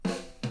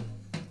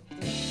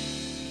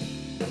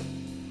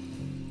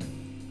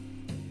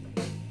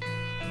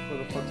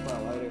What's my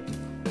lighter?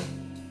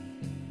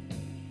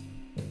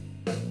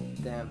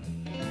 Damn.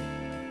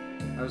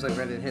 I was like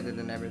ready to hit it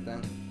and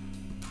everything.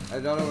 I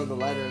don't know where the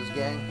lighter is,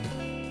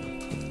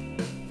 gang.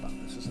 Fuck,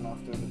 this isn't off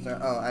to a good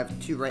start. Oh, I have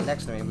two right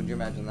next to me. Would you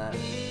imagine that?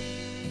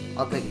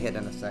 I'll take a hit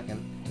in a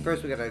second.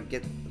 First, we gotta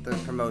get the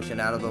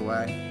promotion out of the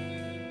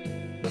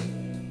way.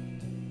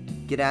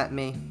 Get at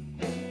me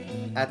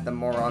at the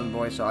Moron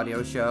Voice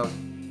Audio Show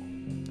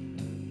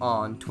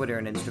on Twitter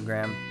and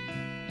Instagram.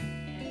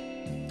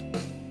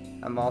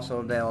 I'm also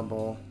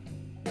available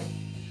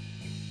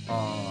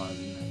on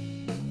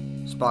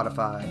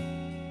Spotify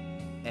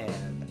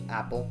and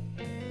Apple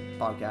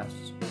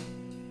Podcasts.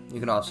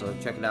 You can also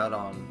check it out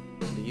on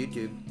the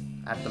YouTube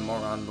at the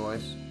Moron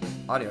Voice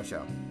Audio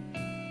Show.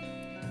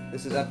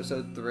 This is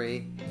episode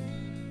 3,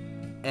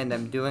 and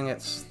I'm doing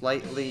it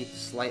slightly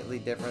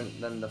different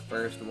than the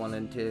first 1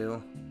 and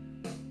 2,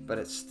 but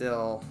it's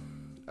still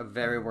a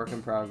very work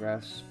in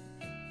progress.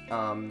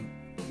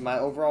 My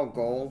overall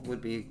goal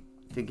would be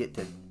to get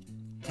to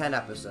 10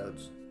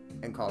 episodes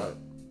and call it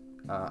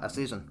a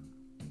season.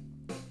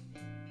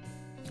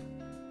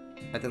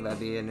 I think that'd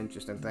be an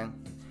interesting thing.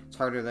 It's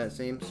harder than it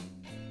seems,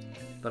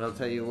 but I'll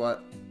tell you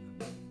what,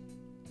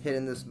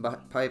 hitting this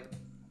pipe,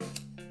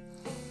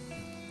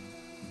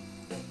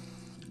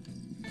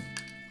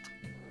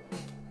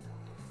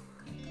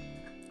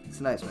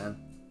 it's nice, man.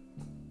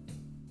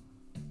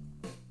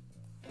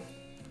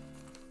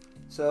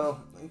 So,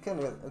 kind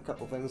of a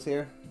couple things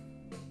here.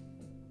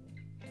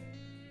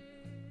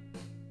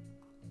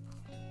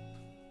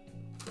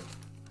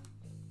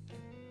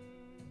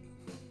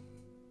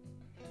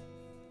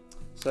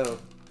 So,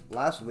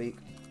 last week,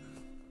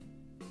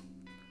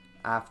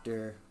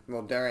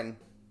 during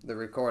the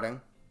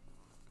recording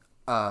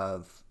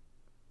of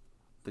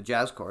the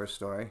jazz chorus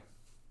story,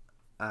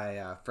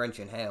 I French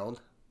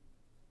inhaled.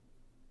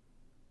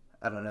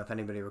 I don't know if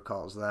anybody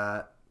recalls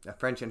that. A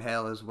French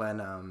inhale is when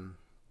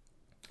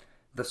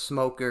the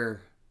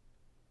smoker,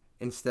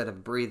 instead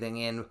of breathing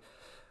in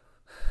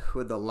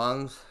with the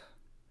lungs,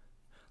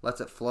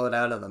 lets it float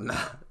out of the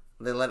mouth.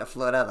 They let it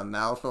float out of the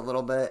mouth a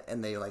little bit,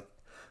 and they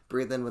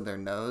breathe in with their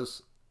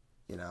nose,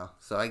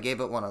 So I gave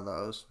it one of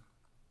those,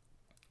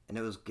 and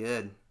it was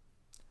good.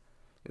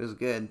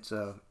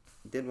 So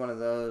did one of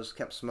those,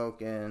 kept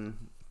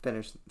smoking,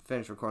 finished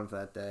recording for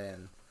that day,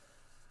 and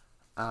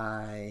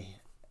I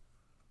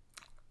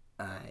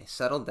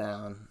settled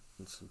down.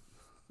 It's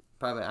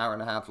probably an hour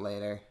and a half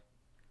later,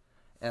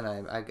 and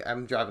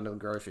I'm driving to the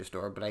grocery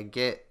store, but I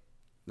get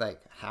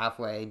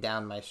halfway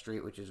down my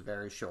street, which is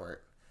very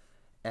short,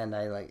 and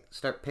I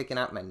start picking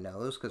out my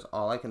nose because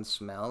all I can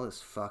smell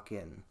is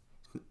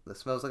it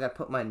smells like I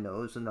put my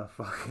nose in an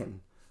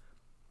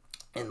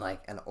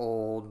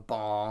old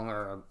bong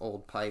or an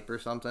old pipe or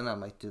something. I'm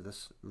like, dude,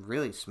 this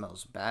really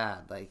smells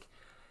bad.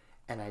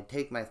 And I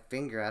take my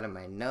finger out of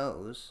my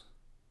nose,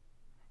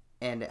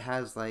 and it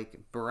has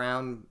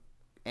brown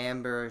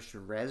amberish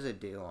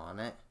residue on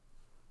it.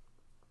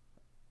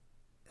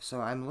 So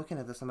I'm looking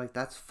at this, I'm like,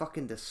 that's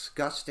fucking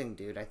disgusting,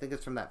 dude. I think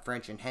it's from that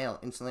French inhale.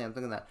 Instantly, I'm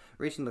thinking that.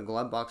 Reaching the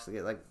glove box to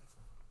get,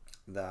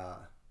 the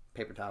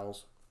paper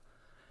towels.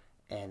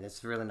 And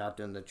it's really not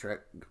doing the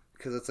trick.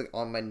 Because it's,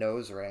 on my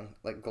nose ring,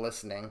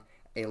 glistening.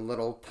 A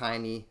little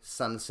tiny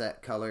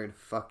sunset-colored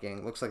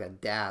fucking, looks like a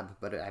dab.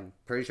 But I'm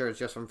pretty sure it's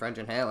just from French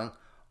inhaling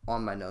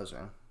on my nose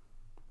ring.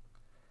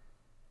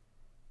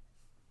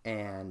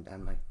 And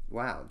I'm like,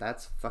 wow,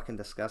 that's fucking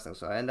disgusting.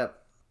 So I end up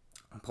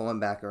pulling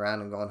back around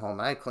and going home.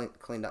 I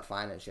cleaned up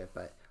fine and shit,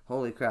 but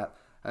holy crap,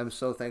 I'm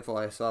so thankful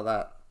I saw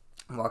that.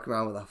 I'm walking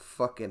around with a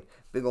fucking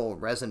big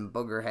old resin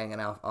booger hanging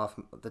out off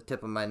the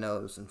tip of my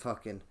nose and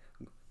fucking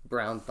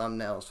brown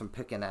thumbnails from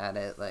picking at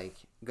it,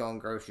 going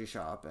grocery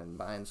shopping,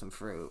 buying some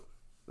fruit.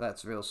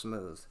 That's real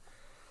smooth.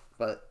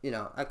 But,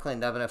 I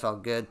cleaned up and it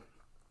felt good.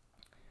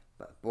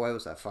 But boy,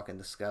 was that fucking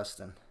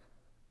disgusting.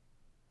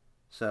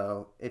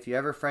 So, if you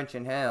ever French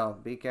inhale,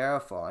 be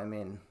careful. I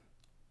mean,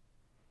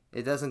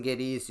 it doesn't get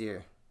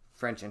easier,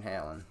 French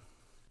inhaling.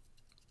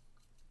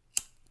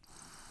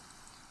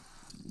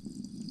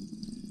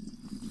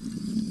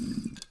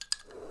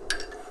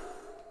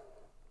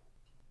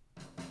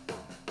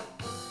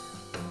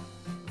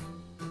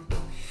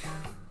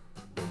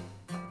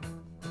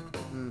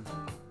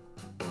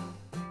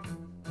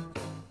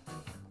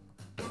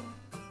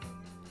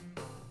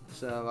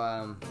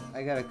 So,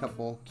 I got a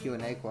couple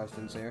Q&A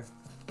questions here.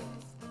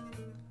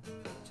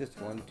 Just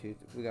 1, 2,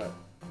 we got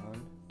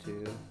 1,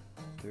 2,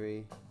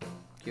 3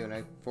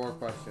 Q&A, 4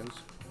 questions.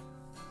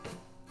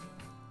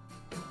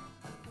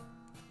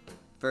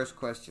 First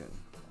question: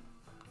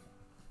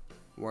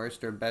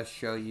 worst or best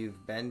show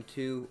you've been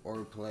to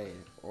or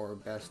played, or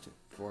best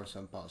for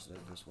some positive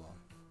as well?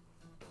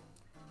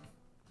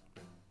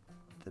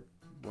 The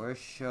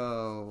worst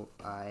show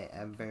I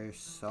ever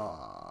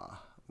saw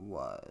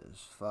was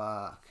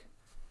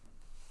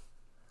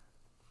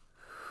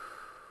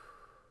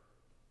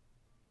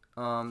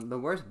the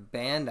worst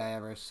band I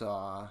ever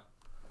saw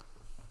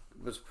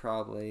was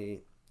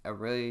probably a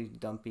really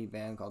dumpy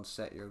band called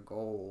Set Your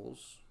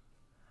Goals.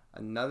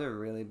 Another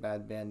really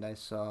bad band I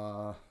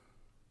saw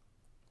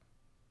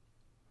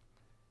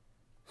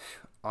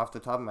off the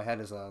top of my head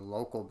is a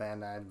local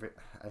band. I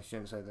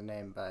shouldn't say the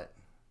name, but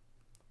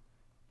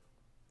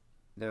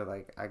they're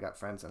like, I got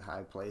friends in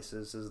high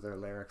places is their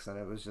lyrics, and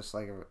it was just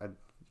like a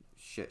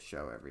shit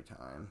show every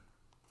time.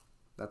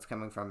 That's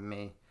coming from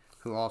me,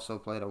 who also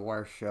played a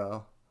worse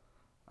show.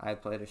 I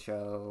played a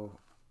show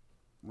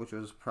which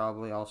was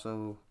probably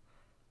also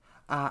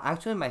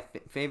actually my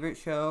favorite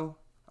show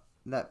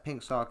that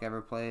Pink Sock ever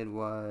played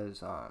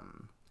was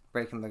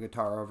breaking the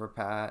guitar over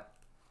Pat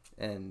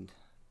and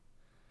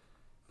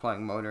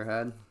playing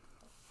Motorhead.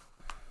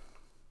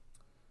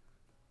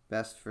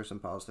 Best for some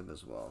positive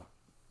as well.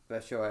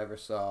 Best show I ever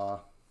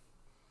saw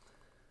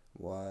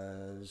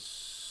was,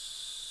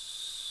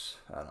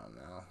 I don't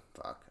know,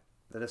 fuck.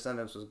 The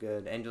Descendants was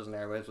good. Angels and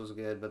Airwaves was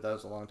good, but that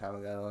was a long time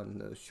ago,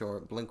 and it was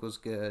short. Blink was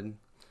good.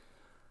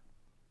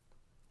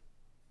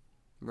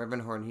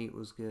 Reverend Horn Heat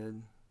was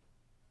good.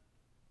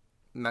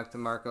 Mac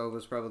DeMarco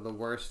was probably the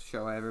worst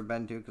show I ever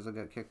been to because I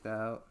got kicked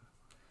out.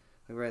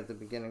 Like right at the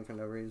beginning for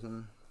no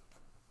reason.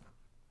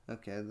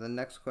 Okay, the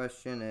next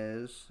question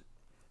is,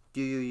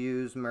 do you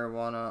use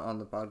marijuana on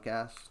the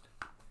podcast?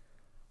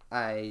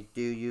 I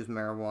do use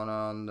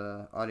marijuana on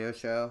the audio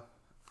show.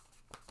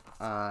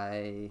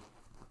 I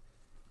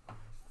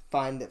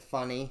find it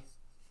funny.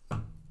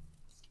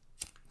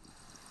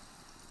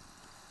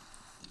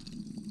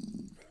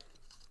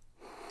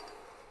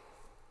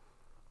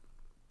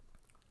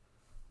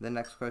 The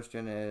next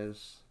question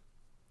is,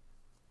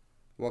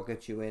 what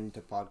gets you into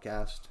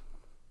podcast?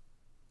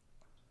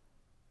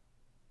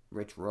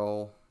 Rich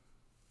Roll,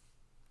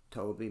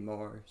 Toby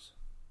Morse.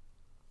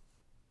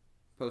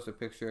 Post a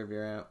picture of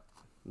your aunt.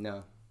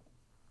 No.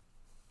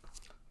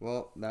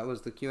 Well, that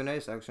was the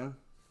Q&A section.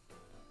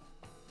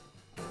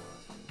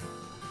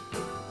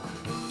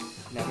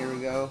 Now here we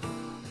go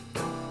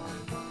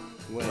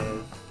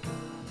with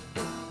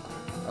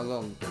a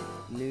little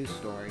news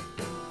story.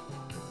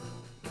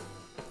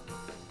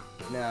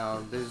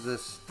 Now, there's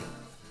this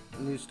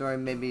news story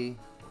maybe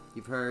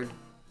you've heard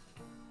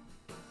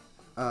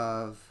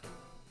of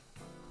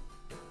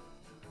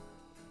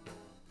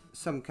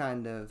some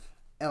kind of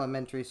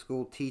elementary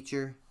school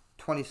teacher,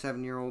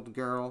 27-year-old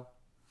girl,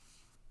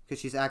 because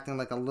she's acting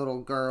like a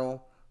little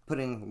girl,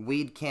 putting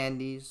weed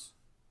candies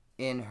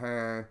in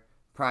her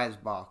prize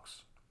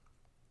box.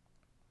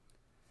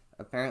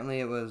 Apparently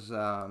it was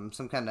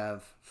some kind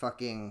of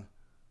fucking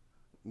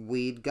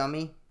weed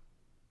gummy.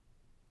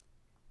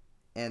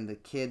 And the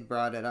kid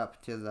brought it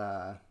up to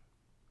the,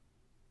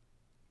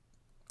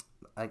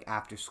 like,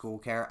 after school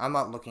care. I'm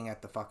not looking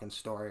at the fucking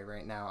story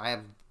right now. I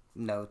have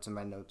notes in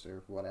my notes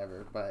or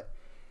whatever. But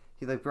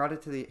he brought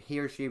it to he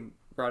or she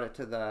brought it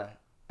to the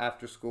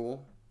after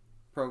school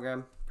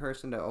program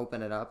person to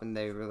open it up. And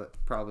they really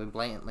probably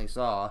blatantly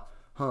saw,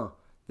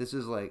 this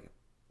is like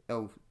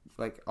all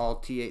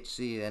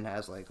THC and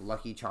has like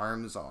Lucky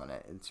Charms on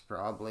it. It's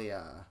probably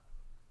a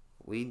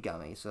weed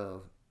gummy.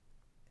 So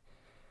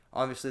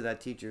obviously that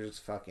teacher's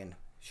fucking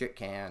shit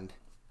canned.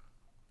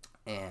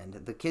 And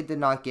the kid did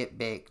not get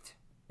baked.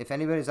 If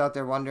anybody's out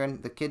there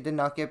wondering, the kid did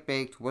not get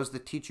baked. Was the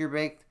teacher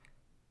baked?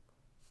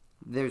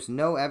 There's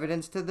no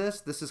evidence to this.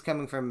 This is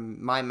coming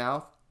from my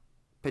mouth.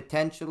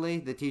 Potentially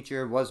the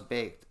teacher was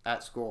baked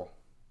at school.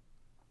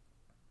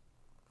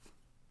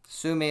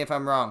 Sue me if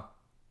I'm wrong.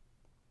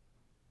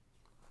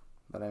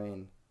 But I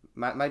mean,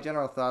 my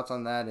general thoughts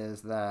on that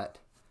is that,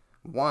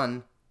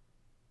 one,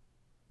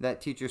 that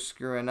teacher's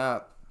screwing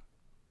up.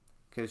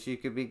 Because she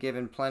could be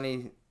giving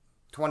plenty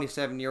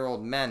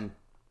 27-year-old men,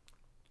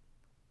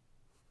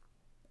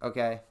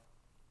 okay,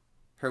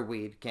 her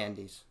weed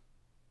candies.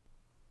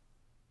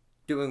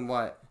 Doing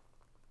what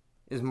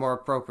is more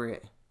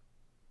appropriate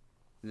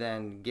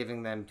than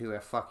giving them to a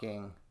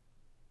fucking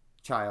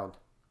child?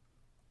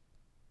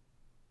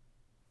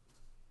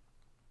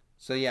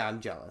 So yeah, I'm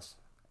jealous.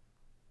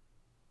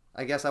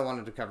 I guess I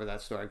wanted to cover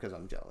that story because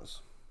I'm jealous.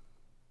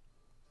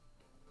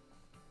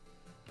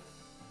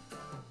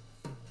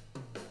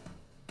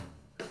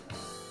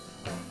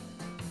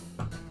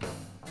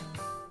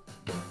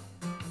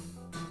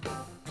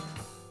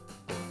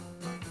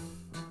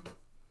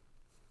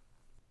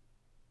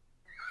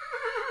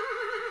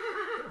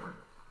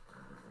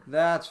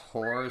 That's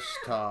horse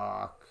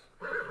talk.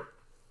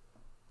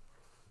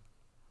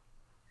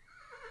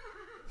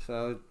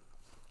 So,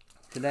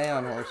 today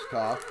on Horse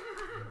Talk,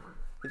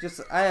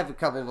 I have a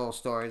couple little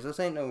stories. This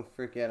ain't no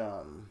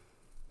freaking,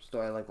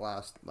 story like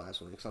last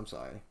week's. I'm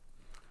sorry.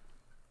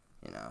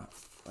 You know,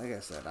 like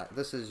I said,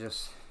 this is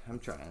just, I'm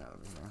trying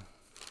over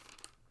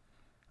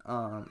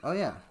here. Oh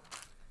yeah.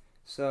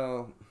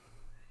 So,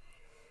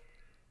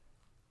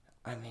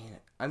 I mean,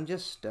 I'm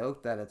just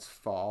stoked that it's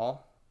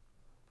fall.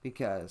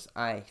 Because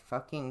I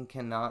fucking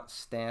cannot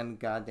stand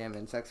goddamn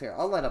insects. Here,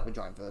 I'll light up a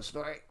joint for this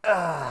story.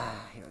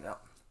 Here we go.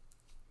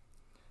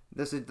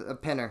 This is a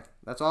pinner.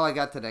 That's all I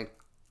got today.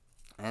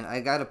 And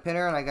I got a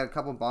pinner and I got a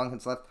couple bong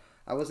hits left.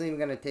 I wasn't even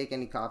going to take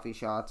any coffee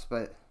shots,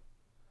 but,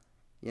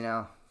 you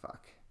know,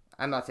 fuck.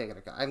 I'm not taking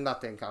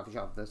coffee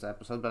shot this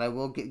episode, but I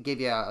will give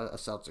you a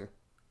seltzer.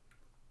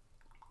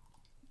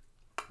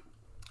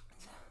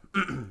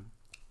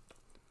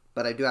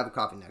 But I do have a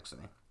coffee next to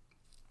me.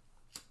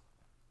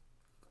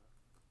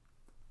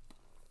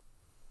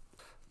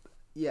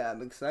 Yeah,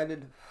 I'm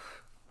excited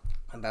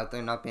about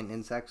there not being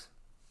insects.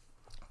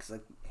 Because I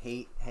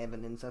hate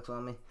having insects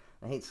on me.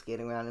 I hate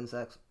skating around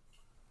insects.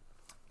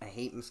 I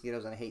hate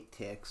mosquitoes and I hate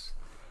ticks.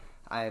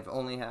 I've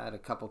only had a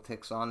couple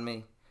ticks on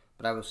me,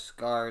 but I was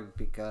scarred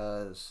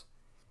because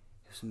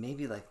it was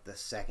maybe like the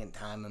second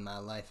time in my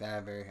life I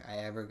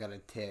ever got a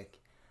tick.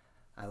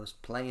 I was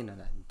playing in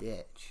a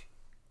ditch,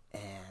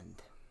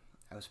 and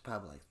I was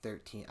probably like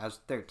 13. I was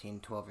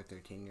 12 or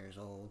 13 years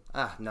old.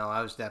 No,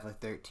 I was definitely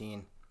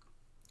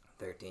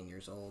 13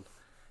 years old.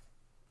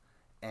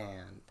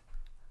 And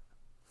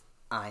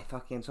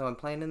so I'm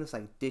playing in this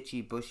like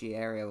ditchy, bushy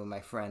area with my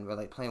friend. We're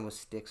like playing with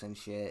sticks and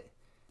shit.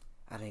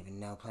 I don't even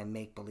know, playing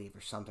make-believe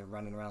or something,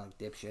 running around like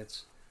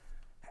dipshits.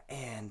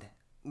 And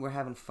we're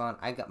having fun.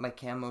 I got my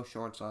camo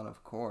shorts on,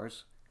 of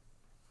course.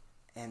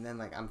 And then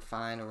like I'm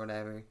fine or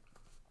whatever.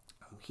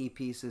 He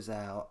pieces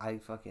out. I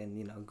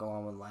fucking, go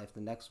on with life.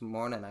 The next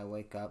morning I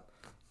wake up,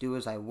 do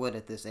as I would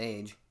at this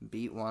age,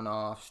 beat one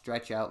off,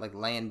 stretch out, like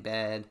lay in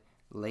bed,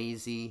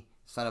 lazy,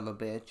 son of a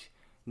bitch.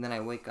 And then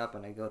I wake up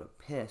and I go to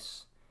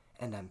piss,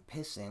 and I'm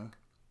pissing,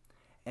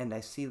 and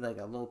I see like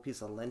a little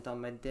piece of lint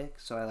on my dick,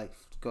 so I like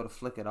go to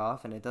flick it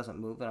off and it doesn't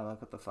move, and I'm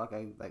like, what the fuck?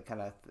 I like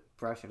kind of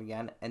brush it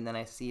again, and then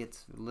I see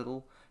these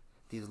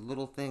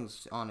little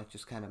things on it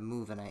just kind of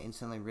move, and I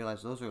instantly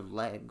realize those are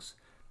legs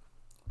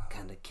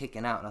kind of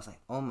kicking out, and I was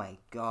like, oh my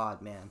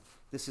god, man,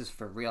 this is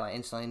for real. I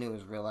instantly knew it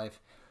was real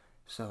life.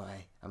 So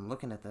I'm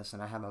looking at this,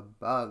 and I have a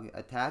bug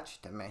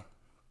attached to me,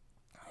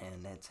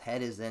 and its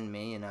head is in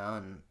me,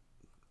 and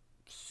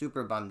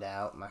super bummed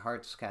out. My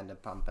heart's kind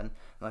of pumping. I'm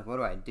like,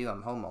 what do?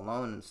 I'm home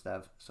alone and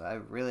stuff, so I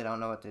really don't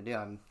know what to do.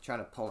 I'm trying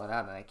to pull it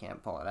out, and I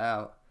can't pull it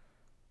out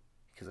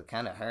because it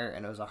kind of hurt,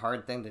 and it was a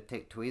hard thing to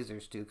take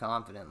tweezers too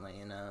confidently,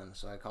 and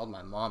so I called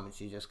my mom, and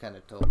she just kind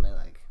of told me,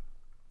 like,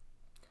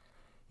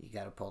 you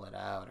gotta pull it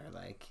out, or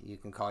like, you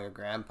can call your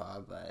grandpa,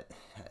 but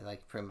I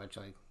like pretty much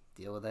like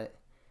deal with it.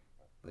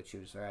 But she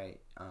was right.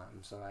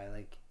 So I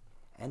like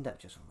end up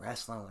just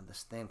wrestling with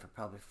this thing for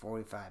probably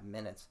 45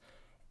 minutes,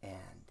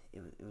 and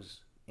it was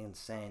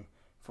insane.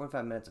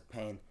 45 minutes of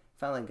pain.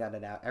 Finally got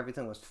it out.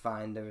 Everything was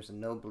fine. There was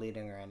no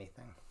bleeding or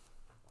anything.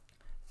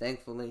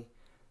 Thankfully,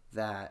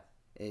 that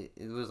it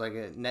was like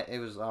it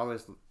was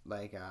always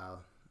like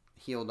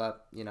healed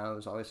up. It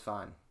was always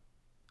fine.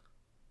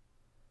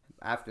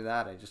 After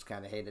that, I just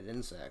kind of hated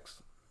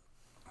insects,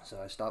 so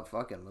I stopped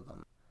fucking with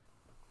them.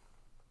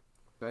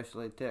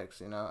 Especially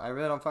ticks. I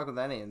really don't fuck with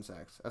any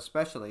insects,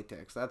 especially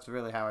ticks. That's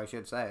really how I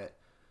should say it.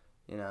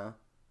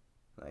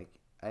 Like,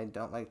 I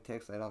don't like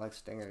ticks. I don't like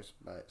stingers.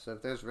 So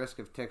if there's risk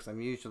of ticks,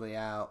 I'm usually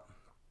out,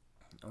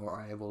 or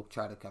I will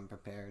try to come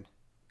prepared.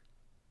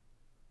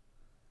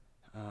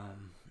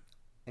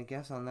 I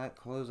guess on that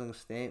closing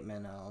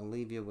statement, I'll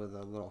leave you with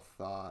a little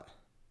thought.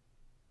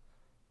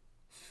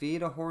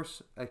 Feed a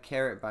horse a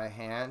carrot by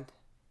hand,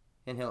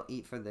 and he'll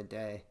eat for the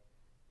day.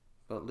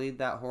 But lead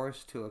that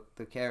horse to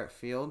the carrot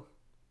field,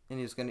 and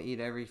he's going to eat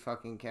every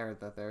fucking carrot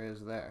that there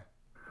is there.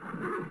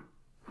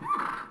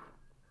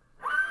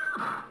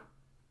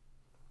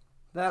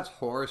 That's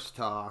horse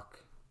talk.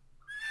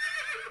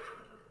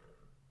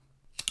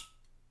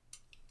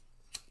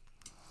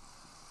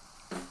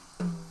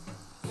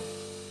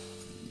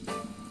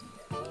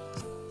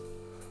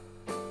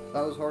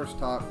 That was horse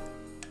talk.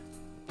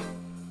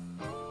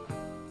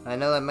 I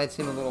know that might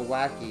seem a little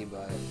wacky,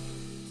 but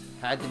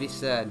it had to be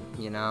said,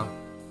 I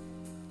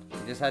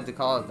just had to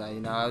call it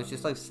that, I was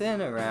just like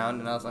sitting around,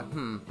 and I was like,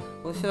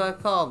 what should I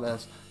call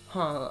this?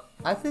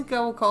 I think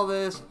I will call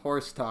this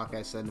horse talk,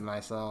 I said to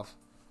myself.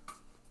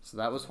 So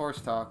that was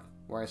horse talk,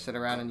 where I sit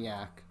around and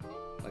yak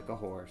like a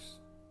horse.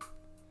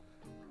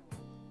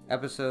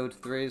 Episode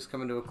 3 is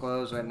coming to a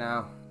close right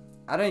now.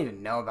 I don't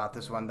even know about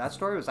this one. That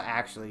story was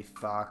actually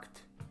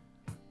fucked.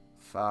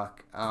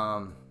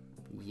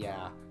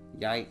 Yeah.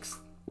 Yikes.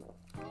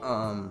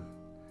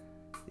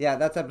 Yeah,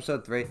 that's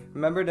episode 3.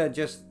 Remember to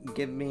just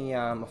give me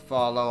a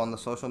follow on the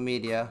social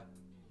media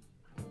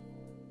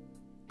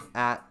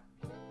at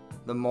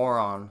The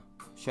Moron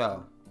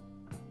Show.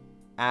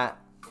 At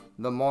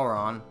The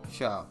Moron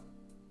Show.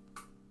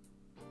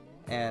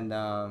 And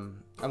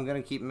I'm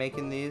gonna keep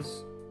making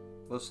these.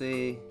 We'll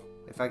see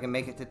if I can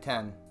make it to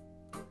 10.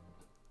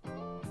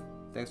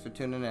 Thanks for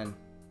tuning in.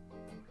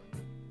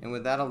 And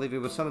with that, I'll leave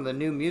you with some of the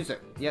new music.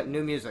 Yep,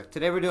 new music.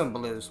 Today we're doing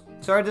blues.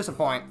 Sorry to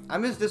disappoint.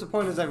 I'm as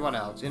disappointed as everyone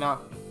else,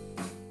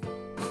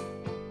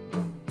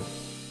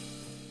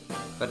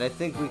 But I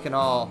think we can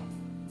all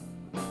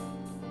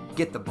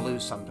get the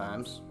blues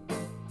sometimes.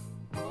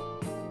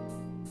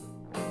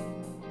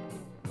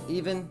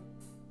 Even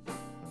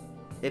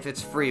if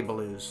it's free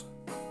blues.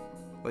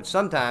 Which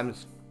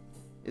sometimes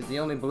is the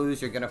only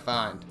blues you're gonna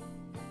find.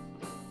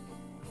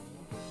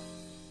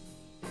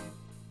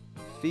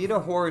 Feed a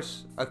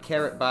horse a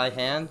carrot by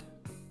hand,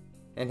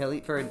 and he'll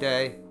eat for a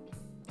day.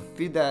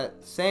 Feed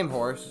that same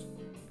horse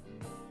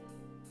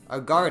a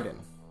garden.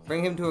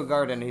 Bring him to a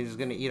garden, and he's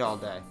going to eat all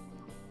day.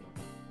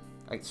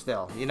 Like,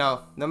 still,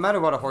 no matter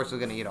what, a horse is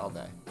going to eat all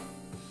day.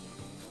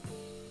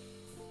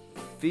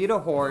 feed a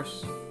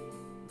horse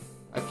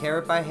a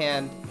carrot by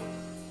hand,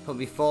 he'll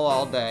be full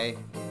all day.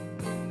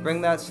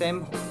 Bring that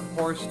same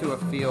horse to a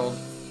field,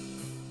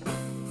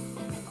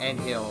 and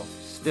he'll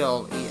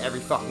still eat every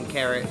fucking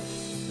carrot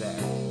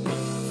there.